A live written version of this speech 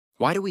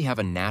Why do we have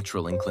a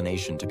natural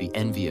inclination to be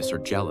envious or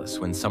jealous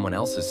when someone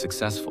else is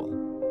successful?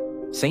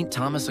 St.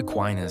 Thomas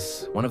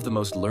Aquinas, one of the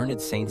most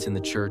learned saints in the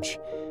Church,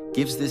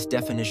 gives this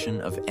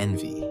definition of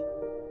envy.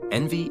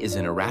 Envy is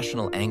an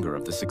irrational anger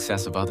of the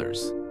success of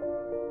others.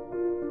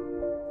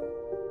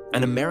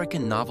 An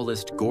American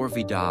novelist, Gore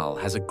Vidal,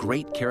 has a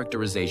great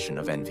characterization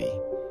of envy.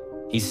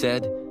 He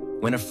said,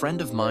 "When a friend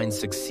of mine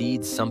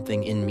succeeds,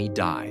 something in me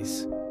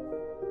dies."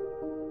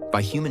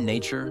 By human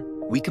nature,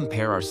 we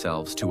compare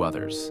ourselves to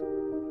others.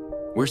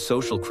 We're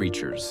social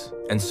creatures,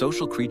 and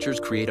social creatures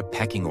create a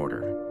pecking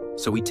order.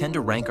 So we tend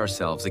to rank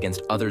ourselves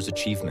against others'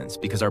 achievements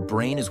because our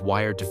brain is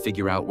wired to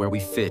figure out where we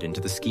fit into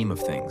the scheme of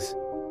things.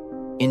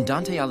 In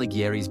Dante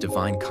Alighieri's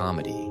Divine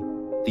Comedy,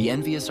 the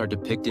envious are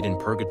depicted in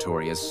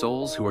purgatory as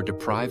souls who are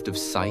deprived of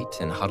sight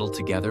and huddled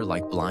together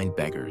like blind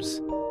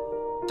beggars.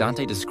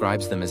 Dante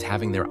describes them as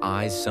having their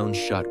eyes sewn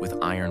shut with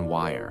iron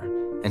wire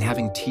and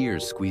having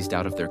tears squeezed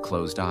out of their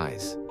closed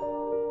eyes.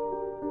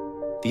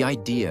 The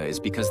idea is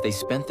because they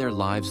spent their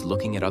lives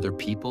looking at other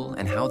people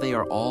and how they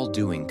are all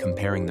doing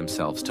comparing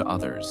themselves to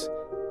others.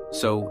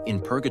 So, in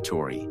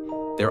purgatory,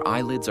 their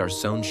eyelids are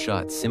sewn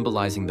shut,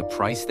 symbolizing the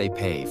price they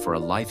pay for a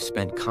life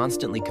spent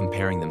constantly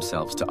comparing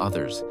themselves to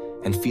others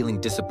and feeling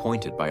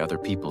disappointed by other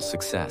people's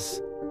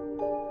success.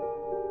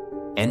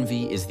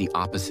 Envy is the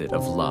opposite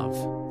of love,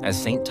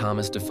 as St.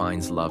 Thomas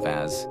defines love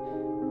as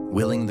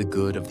willing the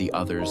good of the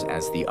others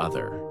as the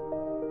other.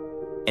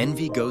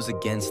 Envy goes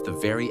against the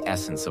very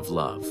essence of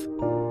love.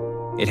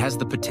 It has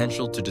the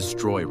potential to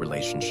destroy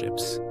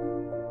relationships.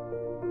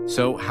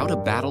 So, how to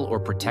battle or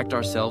protect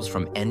ourselves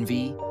from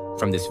envy,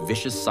 from this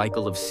vicious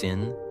cycle of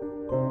sin?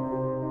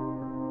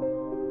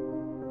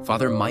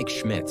 Father Mike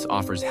Schmitz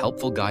offers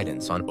helpful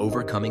guidance on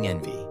overcoming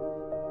envy.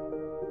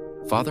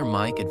 Father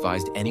Mike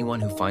advised anyone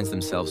who finds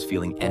themselves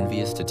feeling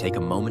envious to take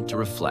a moment to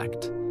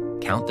reflect,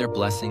 count their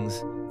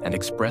blessings, and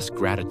express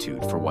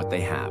gratitude for what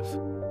they have.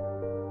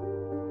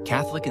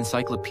 Catholic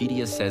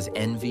Encyclopedia says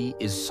envy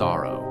is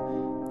sorrow,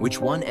 which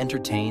one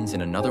entertains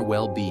in another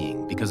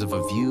well-being because of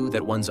a view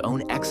that one's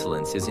own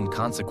excellence is in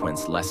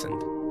consequence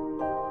lessened.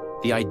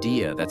 The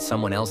idea that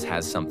someone else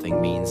has something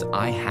means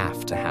I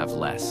have to have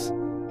less.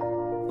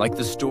 Like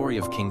the story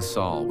of King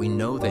Saul, we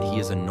know that he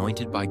is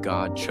anointed by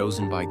God,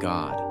 chosen by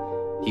God.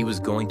 He was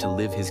going to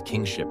live his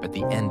kingship at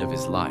the end of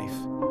his life.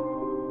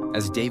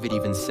 As David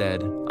even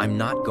said, "I'm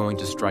not going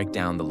to strike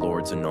down the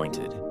Lord's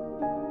anointed."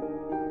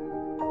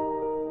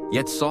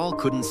 Yet Saul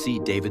couldn't see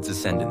David's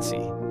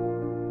ascendancy.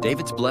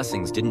 David's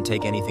blessings didn't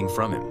take anything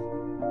from him.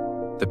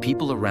 The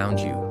people around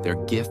you, their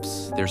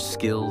gifts, their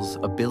skills,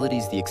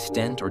 abilities, the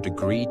extent or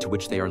degree to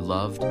which they are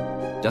loved,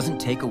 doesn't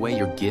take away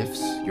your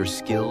gifts, your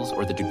skills,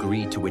 or the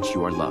degree to which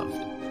you are loved.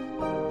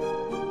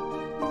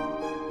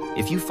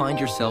 If you find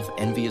yourself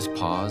envious,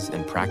 pause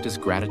and practice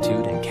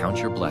gratitude and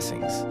count your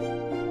blessings.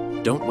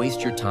 Don't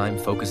waste your time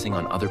focusing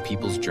on other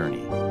people's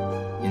journey.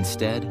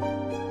 Instead,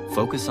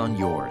 focus on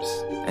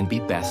yours and be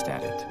best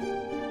at it.